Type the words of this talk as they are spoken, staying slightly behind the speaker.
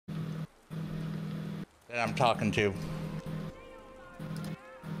that I'm talking to.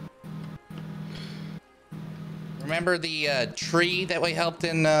 Remember the tree that we helped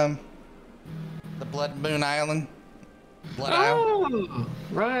in the Blood Moon Island? Blood Isle? Oh,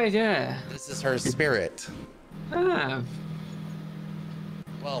 right, yeah. This is her spirit. Ah.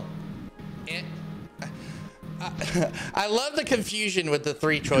 Well, I love the confusion with the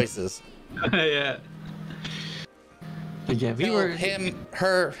three choices. Yeah. But yeah, we were him,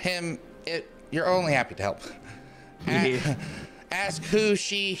 her, him. You're only happy to help. Yeah. Ask who,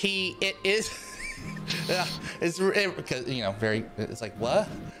 she, he, it is. It's because you know, very. It's like what?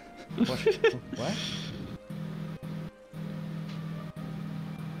 What?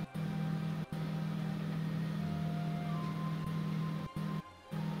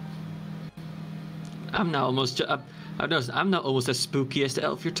 I'm now almost. I've noticed I'm not almost as spooky as the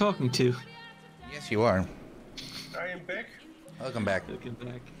elf you're talking to. Yes, you are. I am back. Welcome back. Looking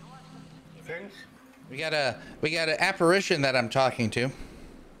back. Thanks. We got an apparition that I'm talking to.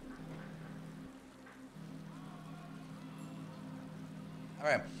 All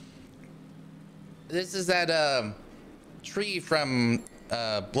right. This is that tree from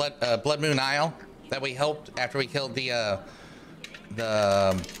Blood Moon Isle that we helped after we killed the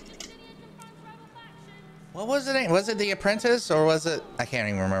what was the name? Was it the apprentice or was it? I can't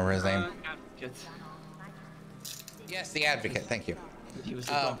even remember his name. Advocate. Yes, the advocate. Thank you. He was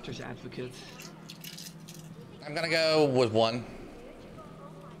the doctor's advocate. I'm gonna go with one.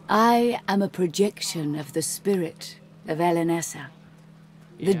 I am a projection of the spirit of Elenessa.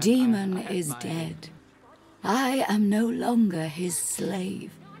 The demon is dead. I am no longer his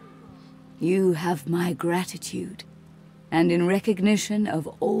slave. You have my gratitude, and in recognition of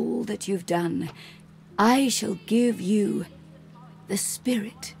all that you've done, I shall give you the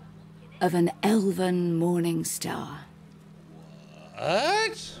spirit of an elven morning star.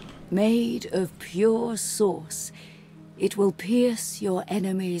 What? Made of pure source, it will pierce your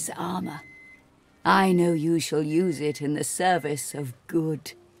enemy's armor. I know you shall use it in the service of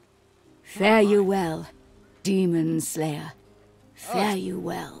good. Fare you well, Demon Slayer. Fare you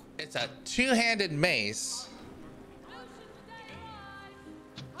well. It's a two-handed mace.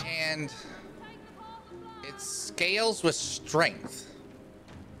 And it scales with strength.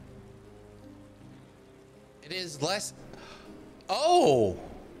 It is less... Oh!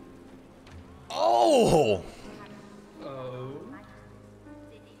 Oh! Oh.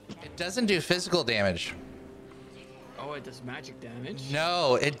 It doesn't do physical damage. Oh, it does magic damage.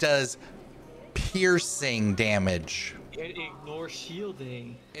 No, it does piercing damage. It ignores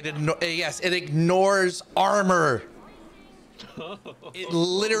shielding. Yes, it ignores armor. It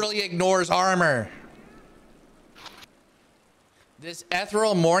literally ignores armor. This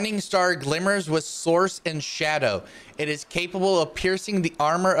ethereal morning star glimmers with source and shadow. It is capable of piercing the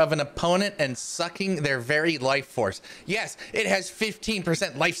armor of an opponent and sucking their very life force. Yes, it has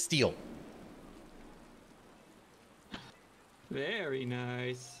 15% life steal. Very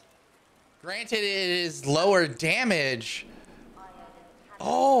nice. Granted, it is lower damage.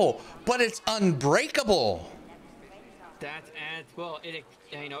 Oh, but it's unbreakable. That and well, it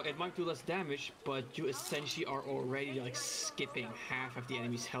it might do less damage, but you essentially are already like skipping half of the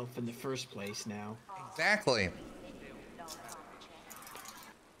enemy's health in the first place now. Exactly.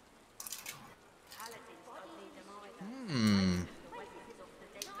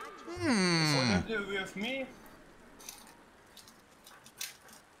 What do with me?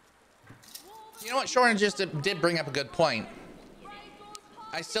 You know what? Shorin just did bring up a good point.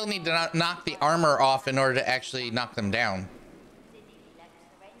 I still need to knock the armor off in order to actually knock them down.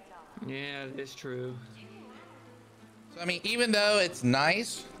 Yeah, that's true. So, I mean, even though it's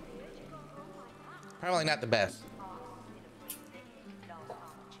nice, probably not the best.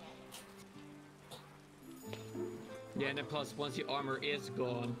 Yeah, and then plus, once the armor is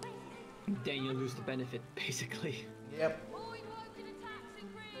gone, then you lose the benefit, basically. Yep.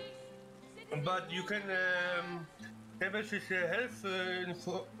 But you can damage his health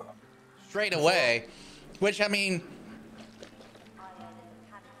Straight away, which, I mean...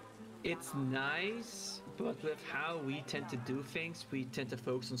 It's nice, but with how we tend to do things, we tend to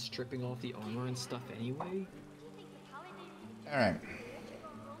focus on stripping off the armor and stuff anyway. Alright.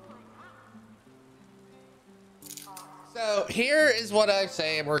 So, here is what I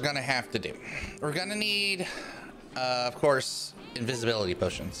say we're gonna have to do. We're gonna need, of course, invisibility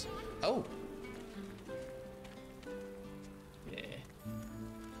potions. Oh. Yeah.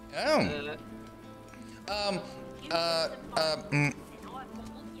 Oh.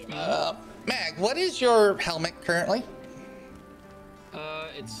 Mag, what is your helmet currently?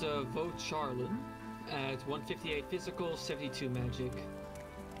 It's Vote Charlin at 158 physical, 72 magic.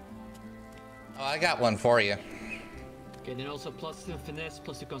 Oh, I got one for you. Okay, then also +2 finesse,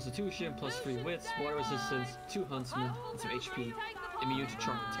 +2 constitution, +3 wits, water resistance, 2 huntsmen, and some HP. Immune to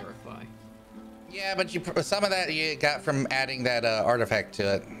charm and terrify. Yeah, but some of that you got from adding that artifact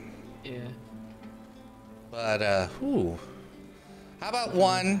to it. Yeah. But ooh. How about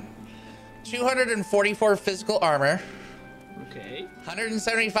 244 physical armor. Okay.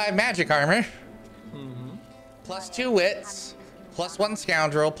 175 magic armor. +2 wits, +1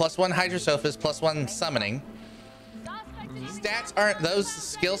 scoundrel, +1 hydrosophist, +1 summoning. Stats aren't, those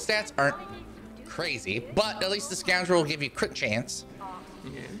skill stats aren't crazy, but at least the scoundrel will give you crit chance.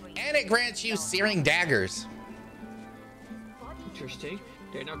 Yeah. And it grants you searing daggers. Interesting.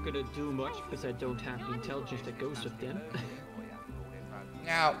 They're not gonna do much because I don't have the intelligence that goes with them.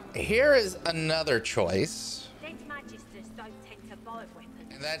 Now, here is another choice. And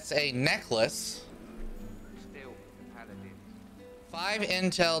that's a necklace. 5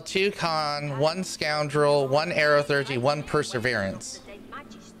 intel, 2 con, 1 scoundrel, 1 aerothergy, 1 perseverance.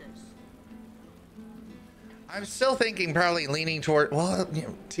 I'm still thinking probably leaning toward, well, you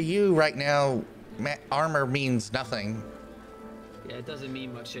know, to you right now, armor means nothing. Yeah, it doesn't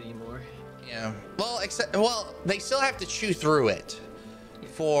mean much anymore. Yeah. Well, well, they still have to chew through it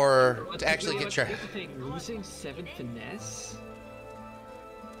to actually get your. Here's the thing, losing 7 finesse,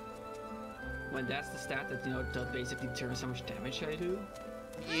 when that's the stat that, you know, that basically determines how much damage I do.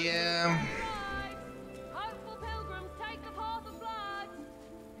 Yeah. Hopeful pilgrims, take the path of blood.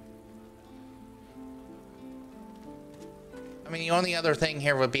 I mean, the only other thing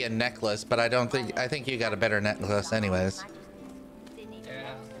here would be a necklace, but I think you got a better necklace anyways.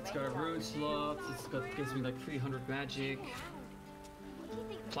 Yeah, it's got a root slot, gives me like 300 magic.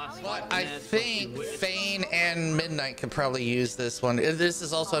 But I think Fane and Midnight could probably use this one. This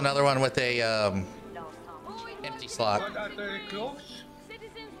is also another one with a empty slot. What are the clothes?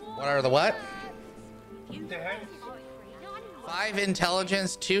 What are the what? The hands? 5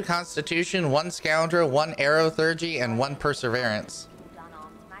 intelligence, 2 constitution, 1 scoundrel, 1 aerothergy, and 1 perseverance.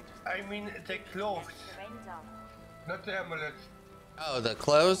 I mean the clothes, not the amulet. Oh, the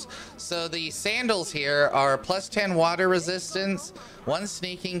clothes. So the sandals here are +10 water resistance, 1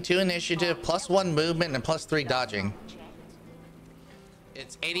 sneaking, 2 initiative, +1 movement, and +3 dodging.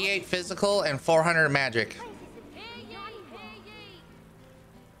 It's 88 physical and 400 magic.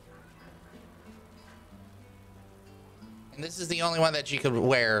 And this is the only one that you could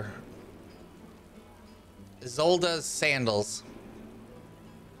wear. Zolda's sandals.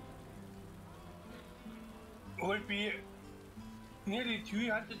 Would be nearly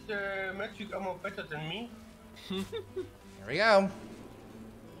 300 magic armor better than me. Here we go.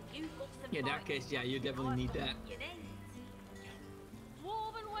 Yeah, in that case, yeah, you definitely need that.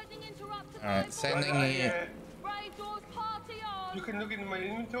 Alright, sending you. You can look in my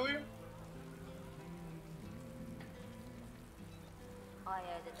inventory.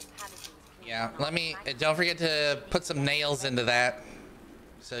 Yeah, let me. Don't forget to put some nails into that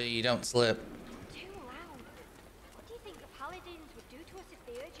so you don't slip. What do you think the paladins would do to us if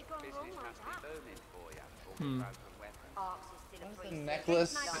they heard you going wrong like that?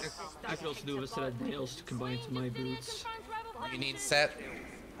 Necklace. I could also do a set of nails to combine to my boots. You need set.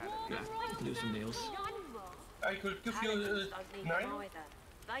 Yeah, I can do some nails. I could give you 9.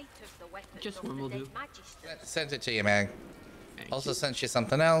 Just one will do. Sent it to you, Mag. Also sent you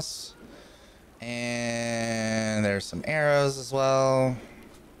something else. And there's some arrows as well.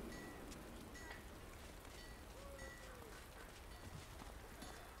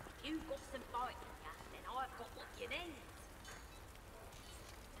 You've got some fight in you, then I've got what you need.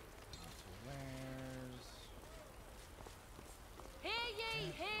 Hear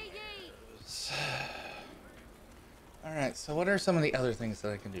ye, hear ye. Alright, so what are some of the other things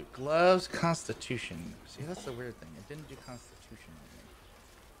that I can do? Gloves, Constitution. See, that's the weird thing. It didn't do Constitution on me.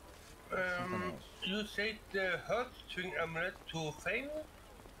 You said the heartstring amulet to Fane?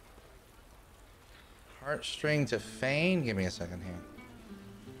 Heartstring to Fane? Give me a second here.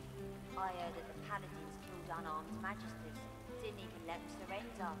 I heard that the paladins killed unarmed magisters. Didn't even let them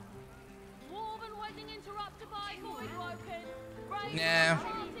surrender. Dwarven wedding interrupted by void woken. Nah.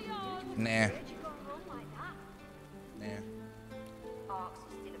 Nah. Heard you going wrong like that? Nah. Arx was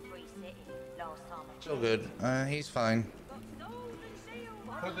still a free city last time I Still good. He's fine.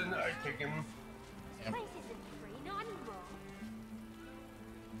 But then I take him. This place isn't free, not anymore.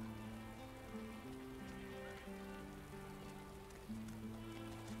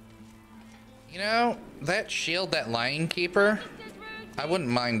 You know, that shield, that Lion Keeper, I wouldn't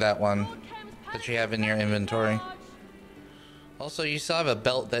mind that one that you have in your inventory. Also, you still have a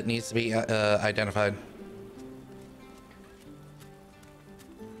belt that needs to be identified.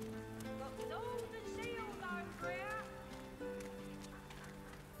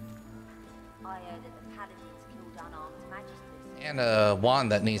 I heard that the paladins killed unarmed magisters. And a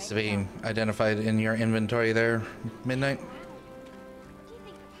wand that needs to be identified in your inventory there, Midnight. What do you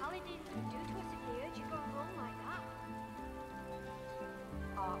think the paladins would do to us if they heard you go wrong like that?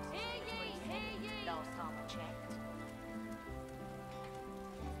 Arcs last time I checked.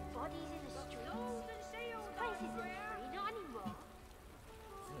 There's bodies in the streets. This place isn't free, not anymore.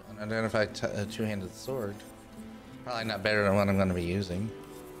 Unidentified two-handed sword. Probably not better than what I'm going to be using.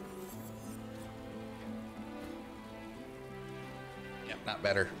 Yep, not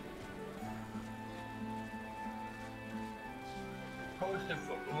better. How is the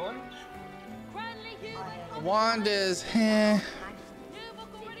wand? Wand is,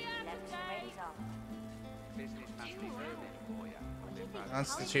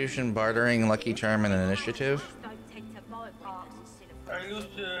 Constitution, bartering, lucky charm, and initiative. I used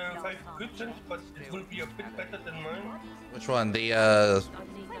 5 good cents, but it will be a bit better than mine. Which one? The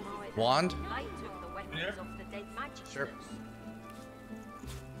wand? Yeah. Sure.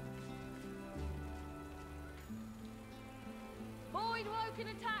 Void woken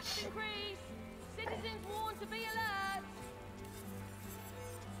attacks increase. Citizens warned to be alert.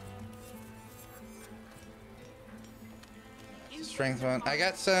 Strength one. I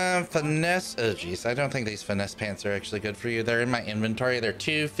got some finesse. Oh, geez. I don't think these finesse pants are actually good for you. They're in my inventory. They're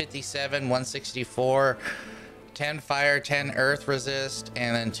 257, 164, 10 fire, 10 earth resist,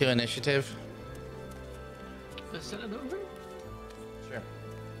 and then 2 initiative. Let's send it over Sure.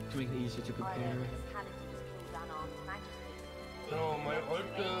 to make it easier to compare. So my old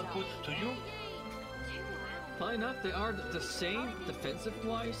boots to you. Funny enough, they are the same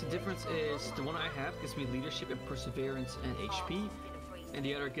defensive-wise. The difference is the one I have gives me leadership and perseverance and HP, and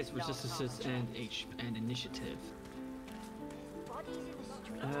the other gets resistances and initiative.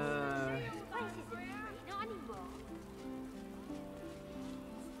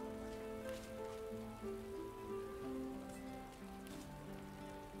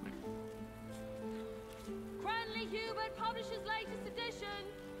 Cranley Hubert publishes latest edition.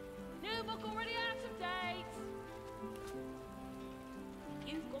 New book already out of date.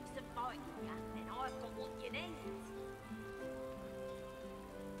 You've got some fighting, and I've got what you need.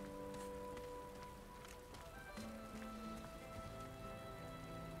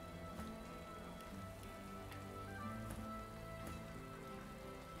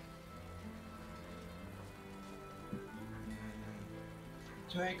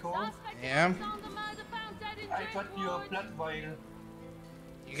 Draco, Yeah. I got your blood vial.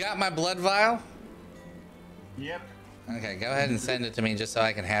 You got my blood vial? Yep. Okay, go ahead and send it to me just so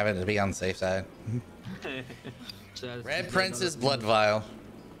I can have it to be on the safe side. Red Prince's blood vial.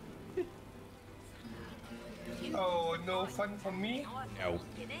 Oh, no fun for me? No.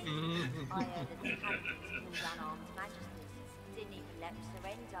 I heard that the paladins killed unarmed magisters. Didn't even let them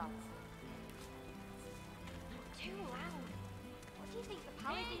surrender. Not too loud. What do you think the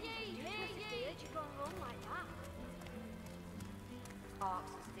paladins would do to us if they heard you gone wrong like that?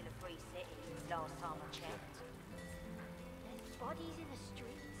 Arcs are still a free city, last time I checked. There's bodies in the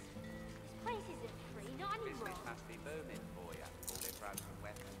streets. This place isn't free, not anymore. Business must be booming for you, all their broken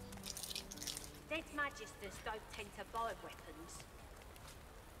weapons. Dead magisters don't tend to buy weapons.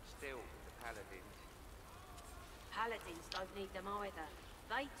 Still, the paladins. Paladins don't need them either.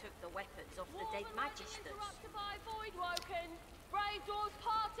 They took the weapons off the dead magisters. Interrupted by Void woken. Brave Doors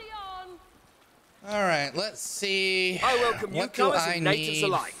party on. All right, let's see. I welcome what do newcomers I and natives need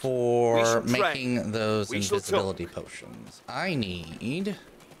alike. We for shall train. making those We shall invisibility potions? I need.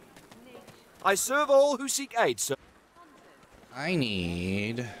 I serve all who seek aid, sir. I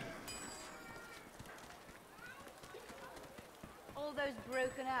need. All those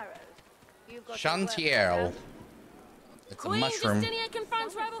broken arrows. You've got Chantier. It's a mushroom.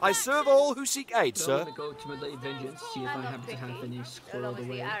 I serve all who seek aid, So sir. I'm gonna go to Melee Vengeance, see if I happen to have any As squirreled long as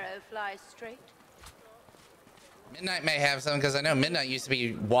the away. arrow flies straight. Midnight may have some because I know Midnight used to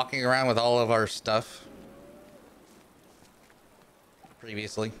be walking around with all of our stuff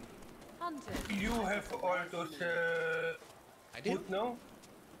previously. You have all those I do. food now?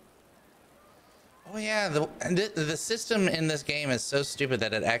 Oh yeah, the system in this game is so stupid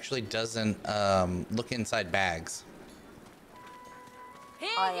that it actually doesn't look inside bags.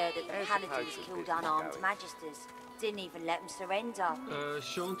 I heard that the paladins killed unarmed magisters. Didn't even let them surrender.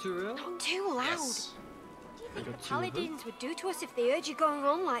 Sean Tyrell? Not too loud. Yes. What do you think got the two of them. paladins would do to us if they heard you going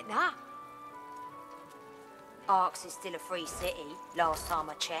wrong like that? Arcs is still a free city, last time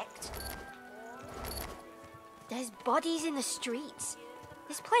I checked. There's bodies in the streets.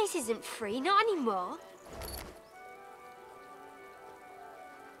 This place isn't free, not anymore.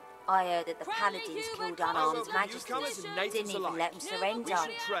 I heard that the Friendly paladins human killed unarmed population magisters. and natives Didn't even alike. let them surrender. We shall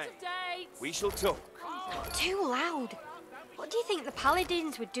train. We shall talk. Too loud. What do you think the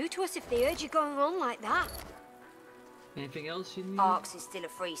paladins would do to us if they heard you going on like that? Anything else you need? Arx is still a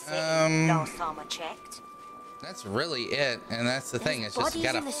free city, last time I checked. That's really it, and that's the thing. It's just you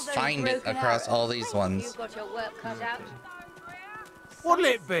bodies gotta in the find it across all these ones. You've got your work cut out. What'll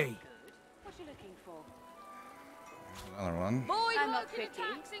it be? What you looking for? Another one. Boys I'm not wanted a picky,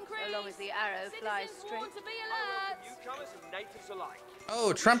 tax increase. so long as the arrow flies Citizens straight. warned to be alert. Newcomers and natives alike.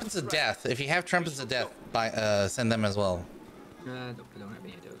 Oh, trumpets of death. If you have trumpets of death, send them as well, I don't have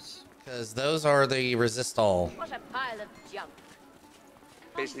any of those. because those are the resist all. What a pile of junk.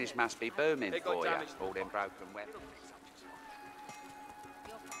 Business must be booming They got for you, damaged. all them broken weapons.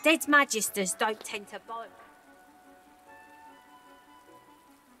 Dead magisters don't tend to bite.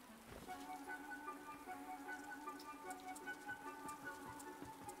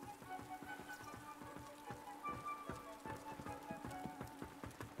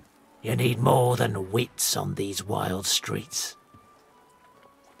 You need more than wits on these wild streets.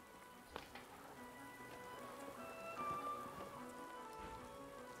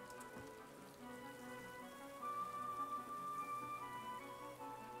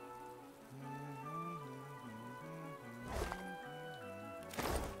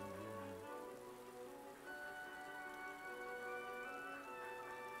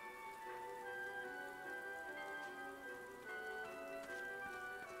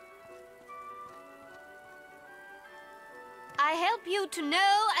 I help you to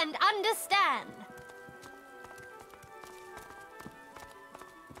know and understand.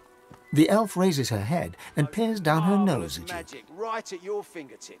 The elf raises her head and peers down her nose at you. Magic right at your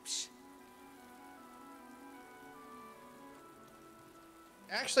fingertips.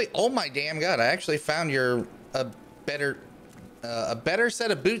 Actually, oh my damn god! I actually found a better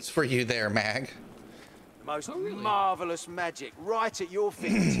set of boots for you there, Mag. The most marvelous magic right at your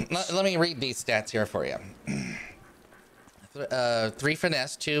fingertips. Let me read these stats here for you. 3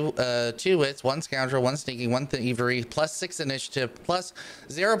 finesse, 2 wits, 1 scoundrel, 1 sneaky, 1 thievery, plus 6 initiative, plus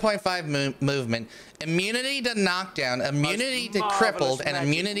 0.5 movement, immunity to knockdown, immunity to crippled, and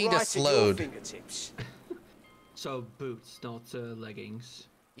immunity to slowed. So boots, not leggings.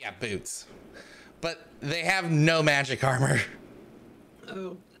 Yeah, boots. But they have no magic armor.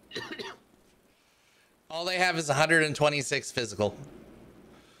 Oh. All they have is 126 physical.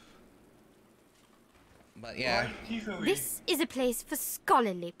 But yeah. This is a place for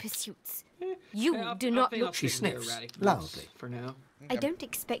scholarly pursuits. You do not look... She sniffs loudly. For now. I don't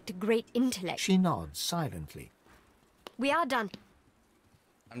expect a great intellect. She nods silently. We are done.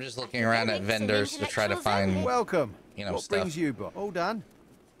 I'm just looking around at vendors to try to find, Welcome. you know, What stuff. brings you, but all done.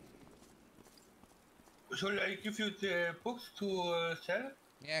 Shall I give you the books to sell?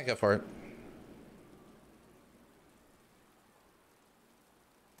 Yeah, go for it.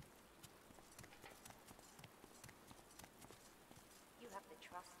 You have the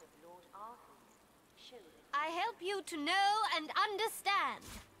trust of Lord Arthur. Show them. I help you to know and understand.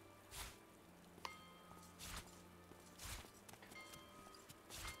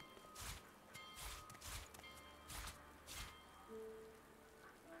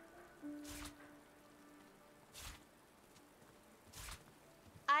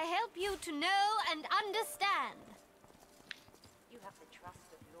 I help you to know and understand. You have the trust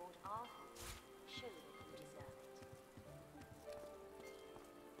of Lord Arthur. Show them you deserve it.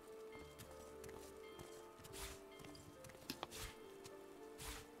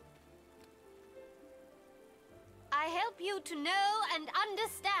 I help you to know and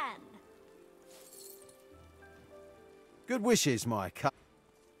understand. Good wishes, my cut.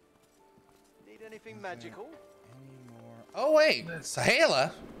 Need anything magical? Oh wait,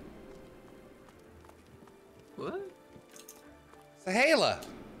 Sahala. What? Sahala.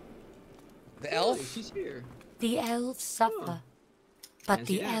 The elf? Hey, she's here. The elves suffer, but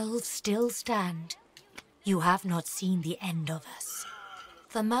Fancy the that. elves still stand. You have not seen the end of us.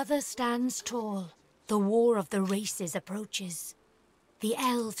 The mother stands tall. The war of the races approaches. The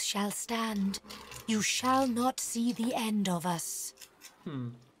elves shall stand. You shall not see the end of us.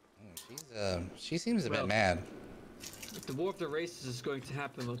 She seems a bit Well. mad. If the war of the races is going to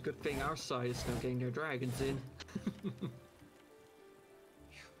happen, well, good thing our side is now getting their dragons in.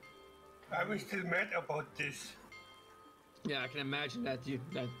 I'm still mad about this. Yeah, I can imagine that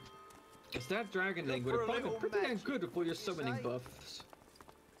because that dragon thing would have probably been pretty damn good with all your summoning buffs.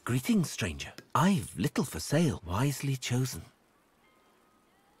 Greetings, stranger. I've little for sale. Wisely chosen.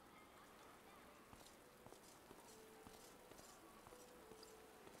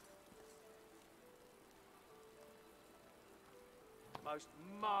 Most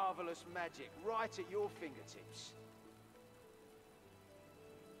marvelous. marvelous magic right at your fingertips.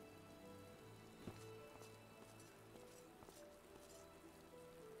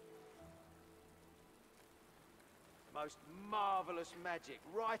 Most marvelous magic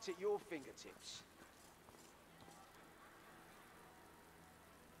right at your fingertips.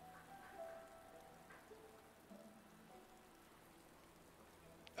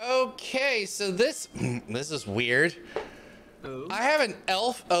 Okay, so this is weird. Oh. I have an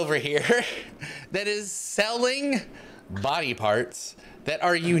elf over here that is selling body parts that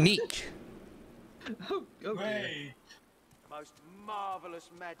are unique. Oh, okay. Great. Most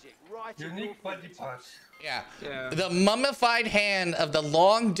marvelous magic right at your Unique body fingertips. parts. Yeah. The mummified hand of the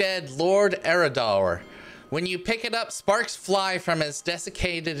long dead Lord Eredar. When you pick it up, sparks fly from his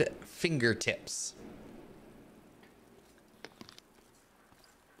desiccated fingertips.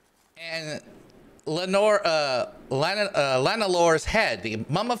 And Lanelor's head, the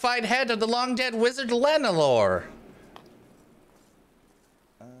mummified head of the long dead wizard Lanelor.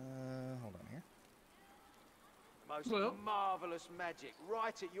 Hold on here. Most marvelous magic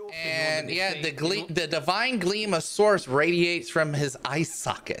right at your And yeah, fingertips. the divine gleam of source radiates from his eye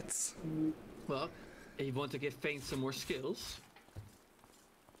sockets. Well, if you want to give Fane some more skills.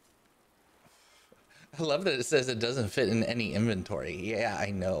 I love that it says it doesn't fit in any inventory. Yeah,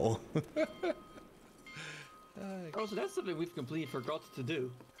 I know. Oh, so that's something we've completely forgot to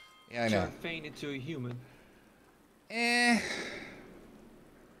do. Yeah, I know. Turn Fane into a human. I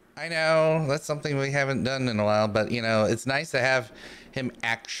know that's something we haven't done in a while, but you know, it's nice to have him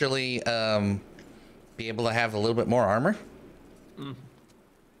actually be able to have a little bit more armor.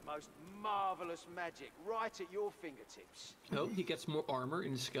 Most marvelous magic right at your fingertips. Oh, he gets more armor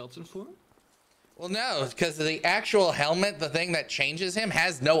in skeleton form? Well, no, because the actual helmet, the thing that changes him,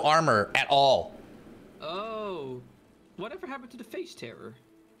 has no armor at all. Oh, whatever happened to the face terror?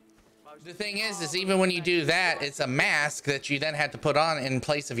 The thing is even when you do that, it's a mask that you then have to put on in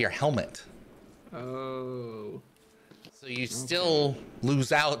place of your helmet. Oh. So you still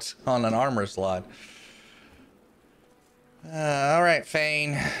lose out on an armor slot. All right,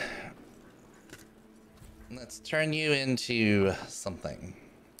 Fane. Let's turn you into something.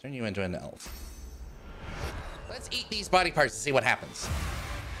 Turn you into an elf. Let's eat these body parts to see what happens.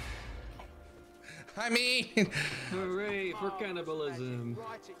 I mean... Hooray for cannibalism.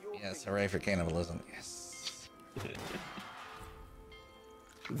 Yes, hooray for cannibalism. Yes.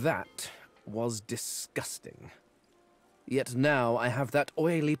 That was disgusting. Yet now I have that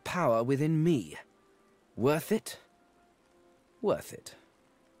oily power within me. Worth it? Worth it.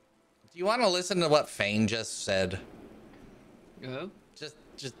 Do you want to listen to what Fane just said?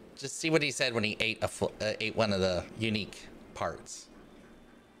 Just see what he said when he ate ate one of the unique parts.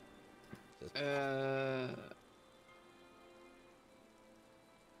 Worth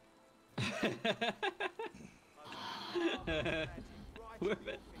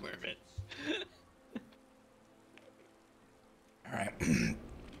it. All right.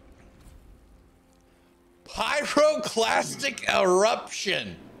 Pyroclastic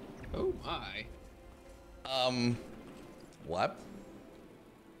eruption. Oh my. What?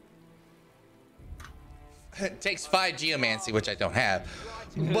 It takes 5 geomancy, which I don't have,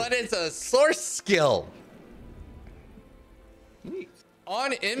 but it's a source skill. Neat.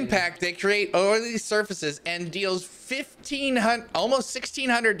 On impact, they create oily surfaces and deals 1,500, almost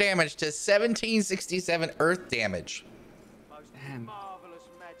 1,600 damage to 1,767 earth damage. Damn. Marvelous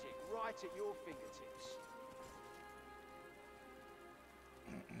magic right at your fingertips.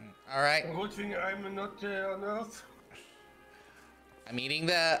 All right. Good thing I'm not on Earth. I'm eating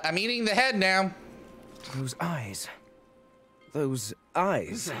the head now. Those eyes. Those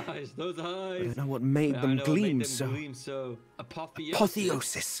eyes. Those eyes. I don't know what made them gleam so.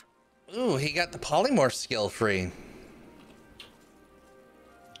 Apotheosis. Ooh, he got the polymorph skill free.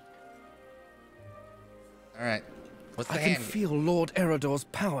 All right. What's the I hand? can feel Lord Eredar's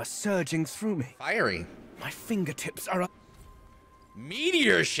power surging through me. Fiery. My fingertips are up.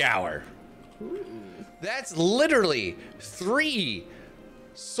 Meteor shower. Ooh. That's literally 3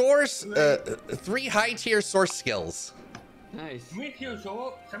 high tier source skills. Nice. Meteor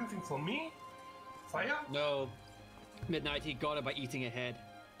shower, something for me? Fire? No. Midnight, he got it by eating a hand.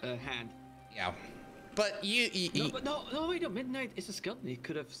 Yeah. But no, wait, Midnight is a skeleton. He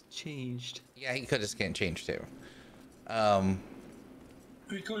could have changed. Yeah, he could have changed too.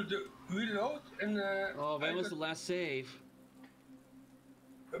 We could reload and... when was the last save?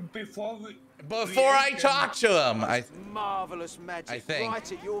 Before I talk to him, Marvelous magic I think.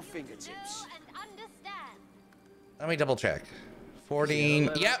 right at your fingertips. Let me double check.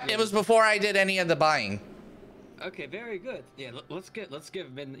 14. Yep, it was before I did any of the buying. Okay, very good. Yeah, let's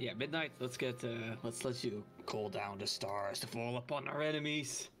give midnight. Let's let you call down the stars to fall upon our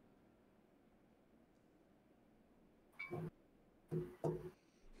enemies.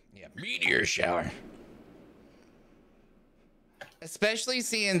 Yeah, meteor shower. Especially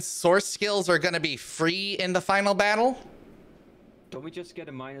seeing source skills are going to be free in the final battle. Don't we just get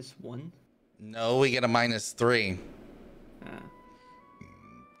a -1? No, we get a -3.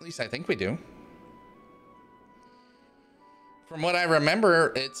 At least I think we do. From what I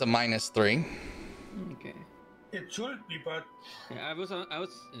remember, it's a -3. Okay. It should be, but yeah, I was.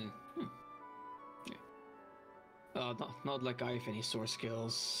 Yeah. Not like I have any source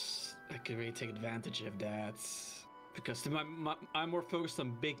skills. I can really take advantage of that. Because I'm more focused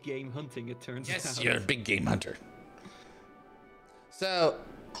on big game hunting, it turns out. Yes, you're a big game hunter. So,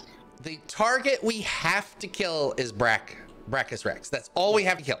 the target we have to kill is Brachus Rex. That's all we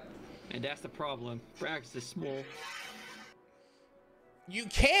have to kill. And that's the problem. Brachus is small. You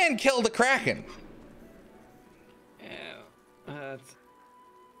can kill the Kraken. Yeah,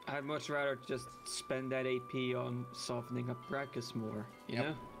 I'd much rather just spend that AP on softening up Brachus more, you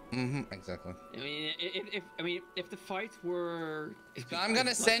know? Mm-hmm, exactly. I mean, if the fight were... So I'm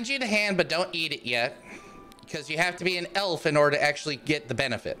gonna send you the hand, but don't eat it yet. Because you have to be an elf in order to actually get the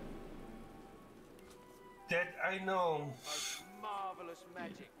benefit. that I know. Most marvelous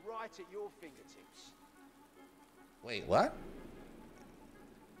magic right at your fingertips. Wait, what?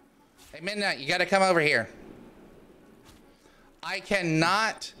 Hey, Midnight, you gotta come over here. I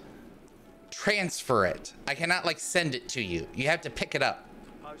cannot transfer it. I cannot, like, send it to you. You have to pick it up.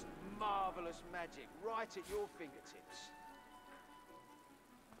 Most marvelous magic right at your fingertips.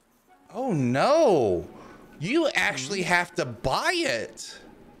 Oh, no. You actually have to buy it.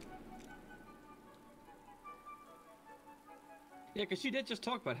 Yeah, because you did just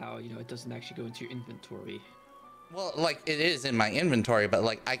talk about how, it doesn't actually go into your inventory. Well, like, it is in my inventory, but,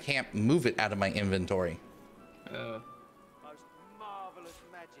 like, I can't move it out of my inventory. Most marvelous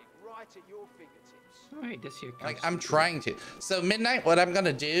magic right at your fingertips. All right, this here. Like, I'm trying to. So, Midnight, what I'm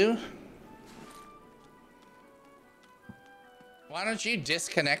gonna do... Why don't you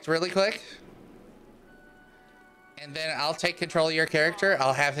disconnect really quick? And then I'll take control of your character.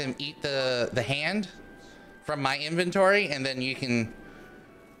 I'll have him eat the hand from my inventory, and then you can...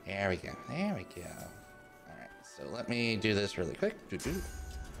 There we go. There we go. All right, so let me do this really quick. Over to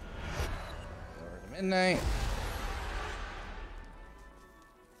Midnight.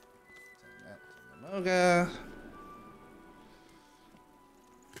 Send that to Moga.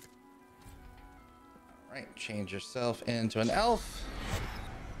 All right, change yourself into an elf.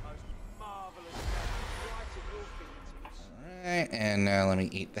 All right, and now let me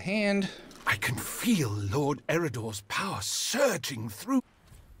eat the hand. I can feel Lord Eridor's power surging through.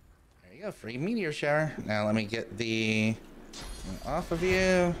 There you go, free meteor shower. Now let me get the off of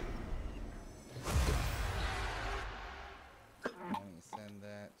you. Let me send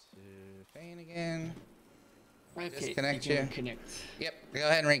that to Fane again. Okay, Disconnect you. Connect. Yep, go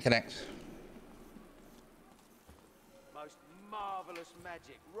ahead and reconnect. Most marvelous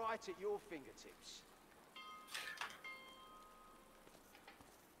magic right at your fingertips.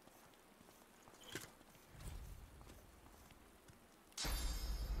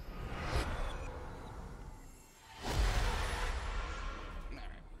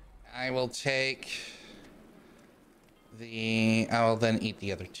 I will take the... I will then eat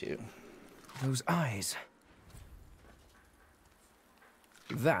the other two. Those eyes.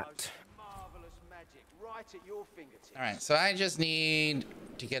 That. Marvelous magic right at your fingertips. All right, so I just need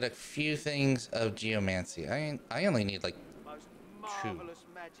to get a few things of geomancy. I only need like Most 2. marvelous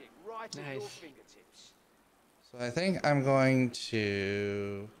magic right at your fingertips. So I think I'm going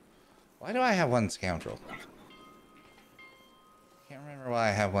to... Why do I have 1 scoundrel? Can't remember why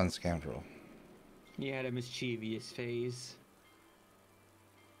I have 1 scoundrel. You had a mischievous phase.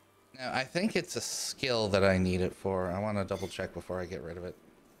 No, I think it's a skill that I need it for. I want to double check before I get rid of it.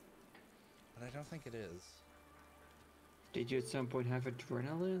 But I don't think it is. Did you at some point have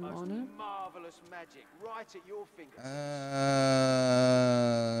adrenaline on it? Marvelous magic right at your fingertips.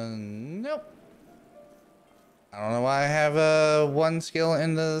 Nope. I don't know why I have 1 skill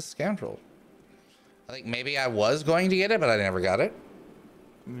in the scoundrel. I think maybe I was going to get it, but I never got it.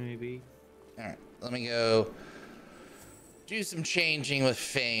 Maybe. All right, let me go do some changing with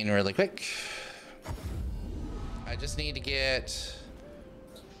Fane really quick. I just need to get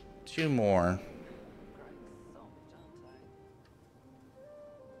 2 more.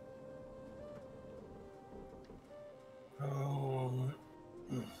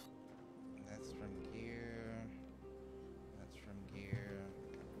 That's from gear. That's from gear.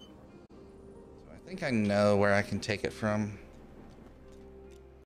 So I think I know where I can take it from.